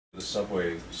the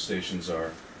subway stations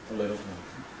are. A little.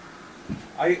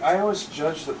 I always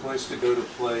judge the place to go to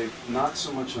play not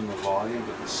so much on the volume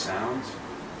but the sound.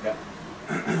 Yeah.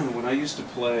 When I used to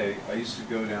play, I used to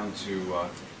go down to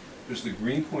there's the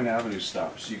Greenpoint Avenue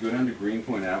stop. So you go down to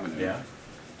Greenpoint Avenue, Yeah.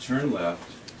 turn left,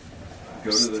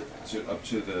 go to up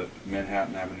to the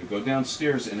Manhattan Avenue, go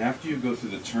downstairs, and after you go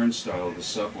through the turnstile of the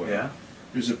subway, Yeah.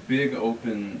 there's a big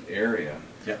open area.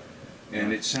 Yeah.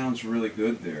 And it sounds really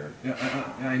good there.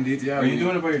 Yeah, indeed. Yeah. Are you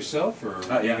doing it by yourself or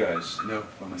yeah. you guys? No,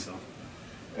 by myself.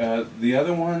 The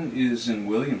other one is in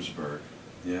Williamsburg.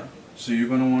 Yeah. So you're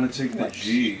going to want to take the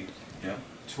G Yeah.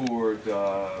 toward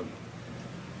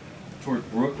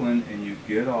Brooklyn, and you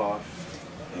get off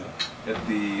Yeah. at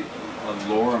the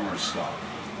Lorimer stop.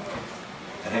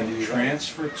 And you you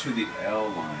transfer to the L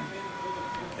line.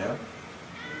 Yeah.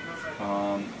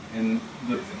 And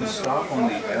the stop on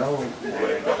the L line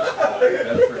is called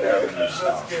Bedford Avenue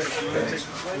stop. And it's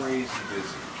crazy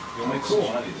busy. You'll make some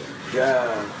money there.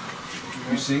 Yeah.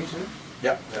 You sing too?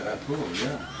 Yeah. Cool,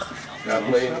 yeah.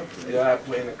 I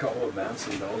play in a couple of bands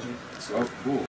in Belgium. So. Oh, cool.